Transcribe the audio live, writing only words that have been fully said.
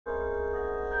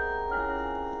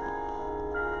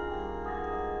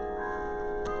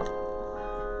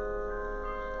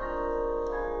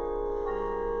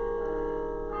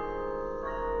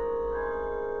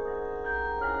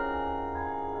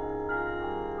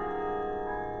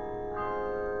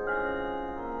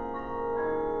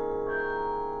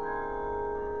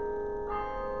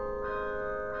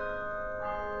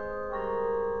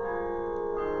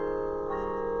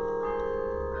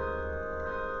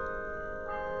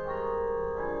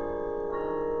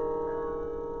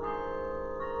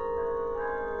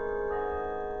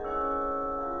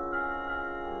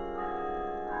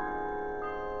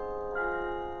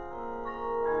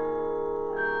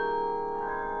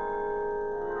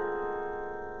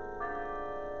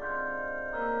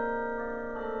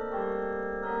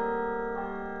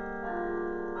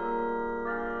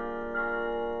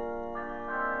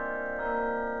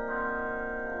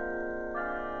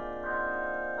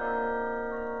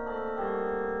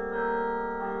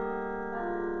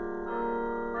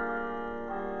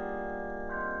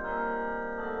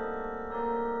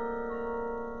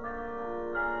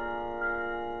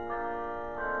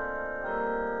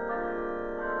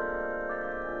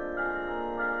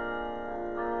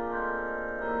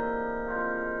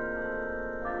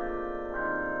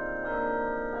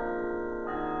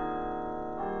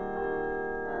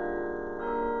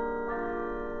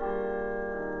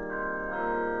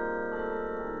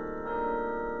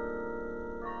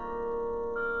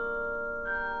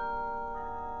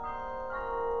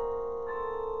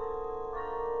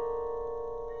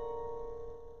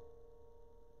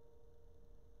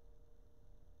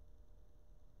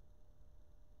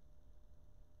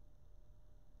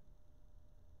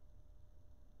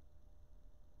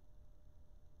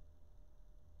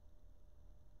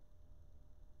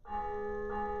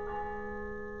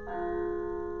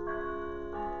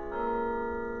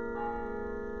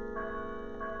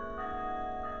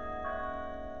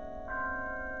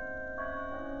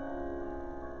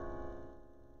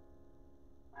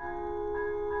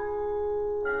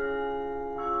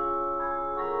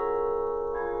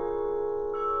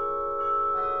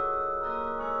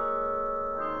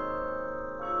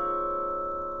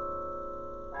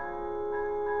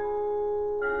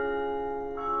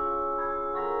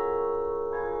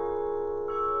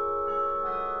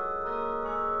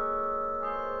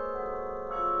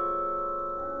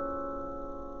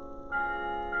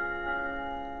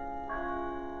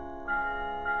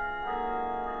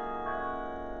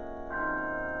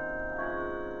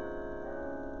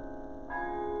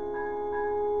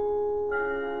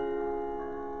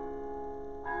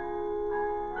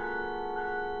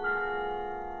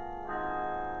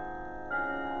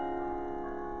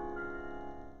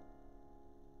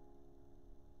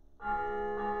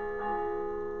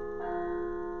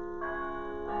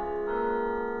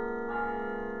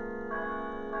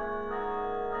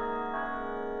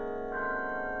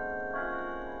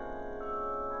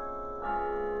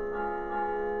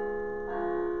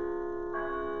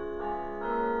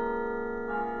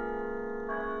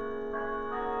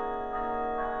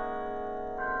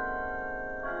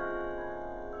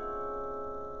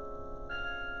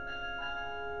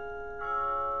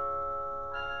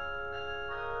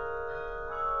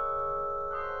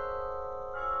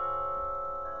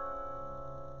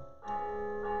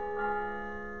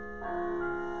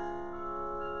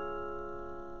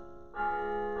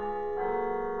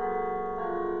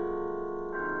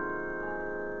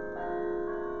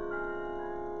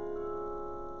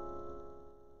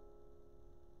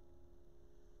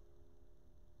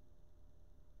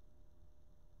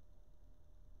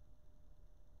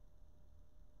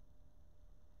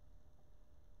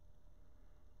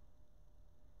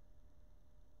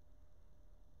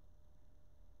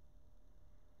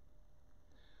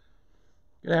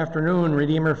Good afternoon,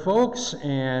 Redeemer folks,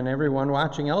 and everyone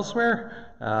watching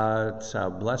elsewhere. It's a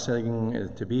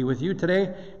blessing to be with you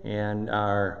today. And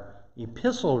our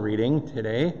epistle reading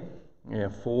today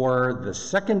for the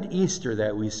second Easter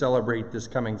that we celebrate this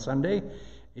coming Sunday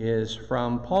is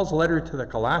from Paul's letter to the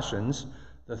Colossians,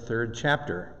 the 3rd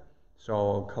chapter.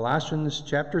 So Colossians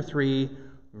chapter 3,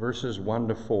 verses 1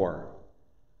 to 4.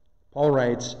 Paul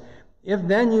writes, "If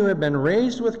then you have been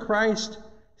raised with Christ,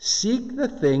 seek the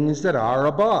things that are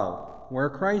above,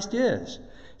 where Christ is,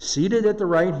 seated at the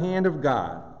right hand of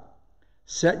God.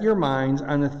 Set your minds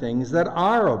on the things that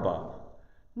are above,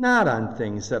 not on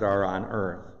things that are on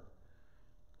earth.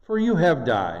 For you have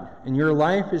died, and your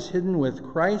life is hidden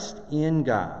with Christ in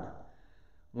God.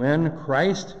 When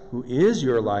Christ, who is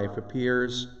your life,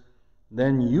 appears,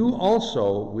 then you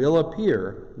also will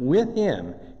appear with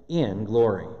him in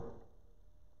glory."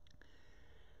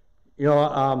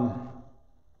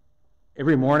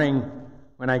 Every morning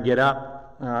when I get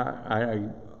up,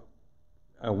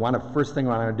 first thing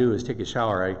I want to do is take a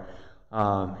shower.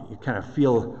 You kind of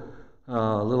feel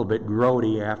a little bit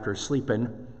grody after sleeping.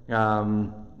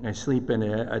 I sleep in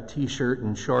a t-shirt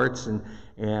and shorts,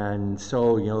 and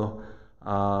so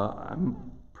I'm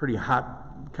a pretty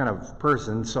hot kind of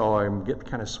person, so I get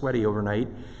kind of sweaty overnight,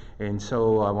 and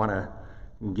so I want to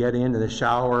get into the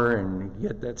shower and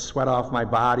get that sweat off my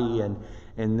body,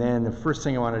 and then the first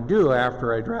thing I want to do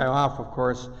after I dry off, of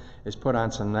course, is put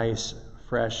on some nice,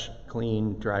 fresh,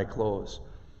 clean, dry clothes.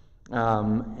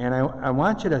 And I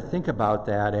want you to think about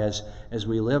that as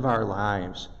we live our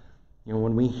lives.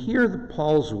 When we hear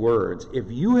Paul's words, if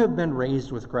you have been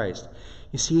raised with Christ,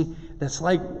 you see, that's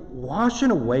like washing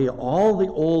away all the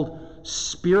old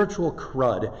spiritual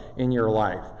crud in your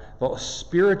life, the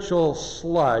spiritual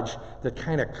sludge that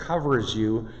kind of covers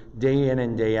you day in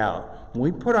and day out. When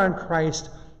we put on Christ,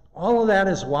 all of that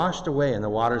is washed away in the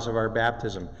waters of our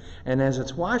baptism. And as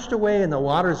it's washed away in the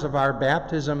waters of our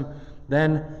baptism,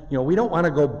 then, we don't want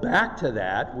to go back to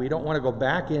that. We don't want to go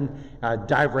back in,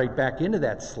 dive right back into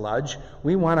that sludge.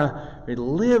 We want to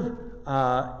live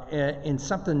in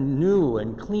something new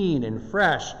and clean and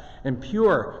fresh and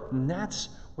pure. And that's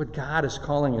what God is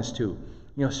calling us to.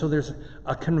 So there's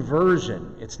a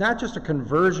conversion. It's not just a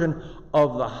conversion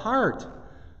of the heart.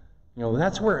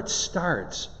 That's where it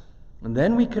starts. And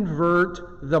then we convert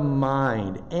the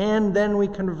mind, and then we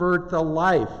convert the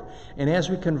life. And as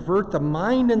we convert the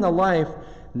mind and the life,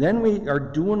 then we are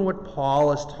doing what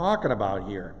Paul is talking about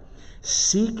here.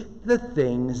 Seek the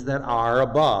things that are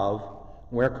above,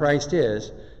 where Christ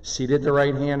is, seated at the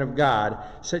right hand of God.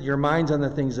 Set your minds on the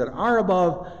things that are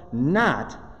above,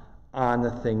 not on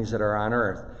the things that are on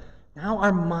earth. Now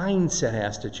our mindset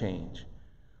has to change.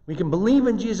 We can believe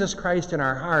in Jesus Christ in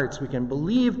our hearts. We can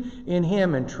believe in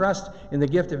him and trust in the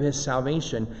gift of his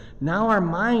salvation. Now our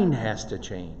mind has to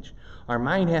change. Our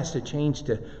mind has to change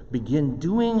to begin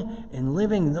doing and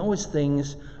living those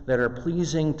things that are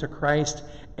pleasing to Christ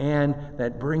and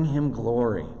that bring him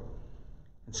glory.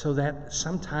 And so that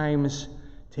sometimes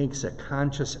takes a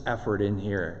conscious effort in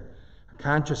here. A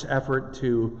conscious effort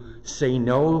to say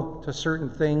no to certain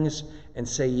things and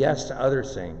say yes to other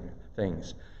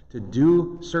things. To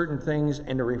do certain things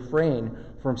and to refrain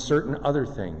from certain other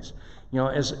things.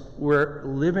 As we're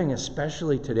living,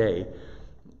 especially today,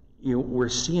 we're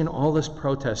seeing all this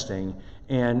protesting,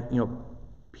 and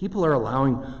people are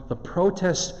allowing the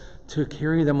protests to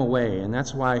carry them away, and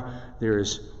that's why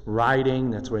there's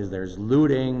rioting, that's why there's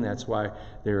looting, that's why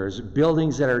there's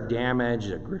buildings that are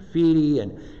damaged, graffiti,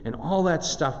 and all that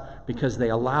stuff, because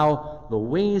they allow the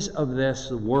ways of this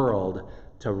world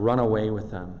to run away with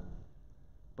them.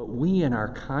 But we, in our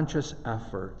conscious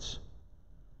efforts,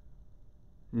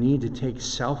 need to take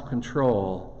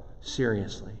self-control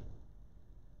seriously.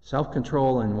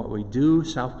 Self-control in what we do,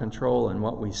 self-control in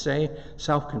what we say,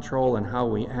 self-control in how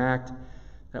we act,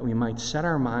 that we might set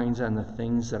our minds on the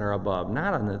things that are above,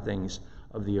 not on the things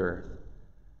of the earth.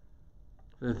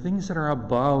 The things that are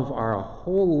above are a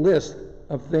whole list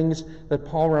of things that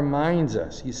Paul reminds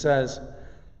us. He says,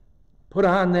 "Put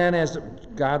on then, as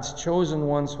God's chosen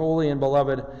ones, holy and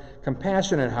beloved,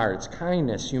 compassionate hearts,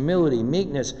 kindness, humility,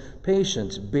 meekness,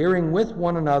 patience, bearing with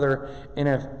one another, and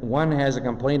if one has a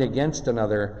complaint against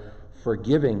another,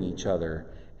 forgiving each other,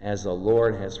 as the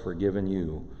Lord has forgiven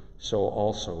you, so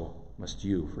also must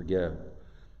you forgive."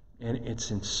 And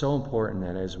it's so important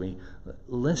that as we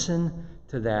listen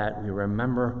to that, we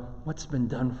remember what's been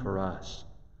done for us.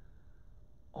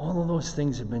 All of those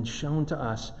things have been shown to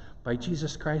us by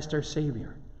Jesus Christ our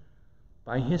Savior,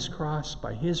 by his cross,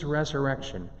 by his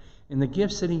resurrection, and the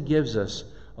gifts that he gives us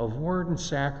of word and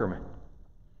sacrament.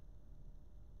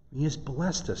 He has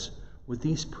blessed us with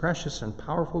these precious and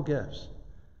powerful gifts.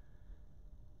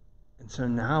 And so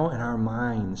now in our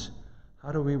minds,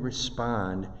 how do we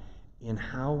respond in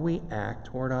how we act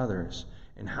toward others,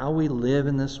 and how we live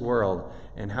in this world,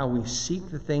 and how we seek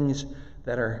the things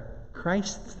that are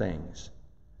Christ's things,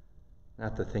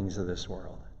 not the things of this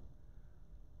world.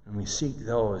 And we seek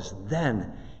those,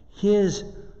 then His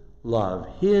love,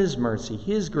 His mercy,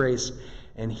 His grace,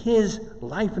 and His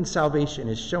life and salvation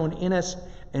is shown in us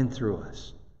and through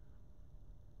us.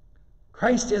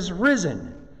 Christ is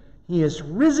risen. He is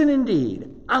risen indeed.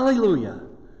 Alleluia.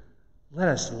 Let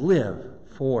us live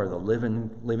for the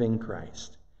living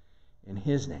Christ. In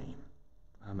His name,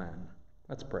 amen.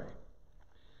 Let's pray.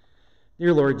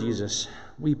 Dear Lord Jesus,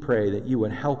 we pray that you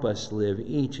would help us live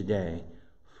each day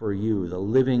for you, the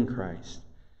living Christ,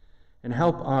 and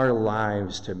help our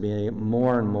lives to be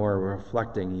more and more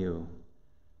reflecting you.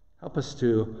 Help us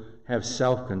to have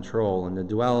self-control and to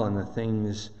dwell on the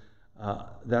things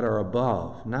that are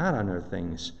above, not on the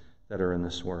things that are in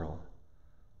this world.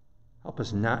 Help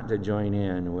us not to join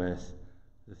in with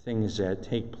the things that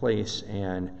take place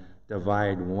and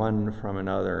divide one from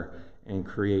another and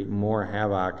create more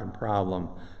havoc and problem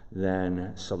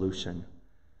than solution.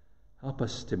 Help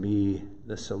us to be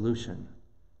the solution.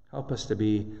 Help us to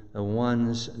be the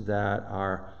ones that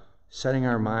are setting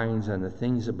our minds on the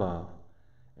things above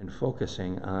and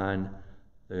focusing on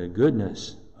the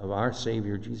goodness of our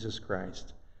Savior Jesus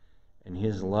Christ and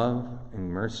His love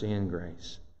and mercy and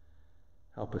grace.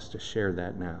 Help us to share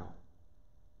that now.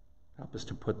 Help us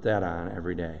to put that on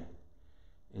every day.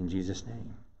 In Jesus'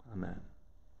 name, amen.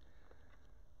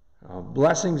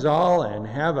 Blessings all, and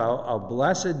have a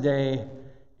blessed day,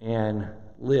 and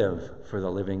live for the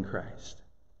living Christ.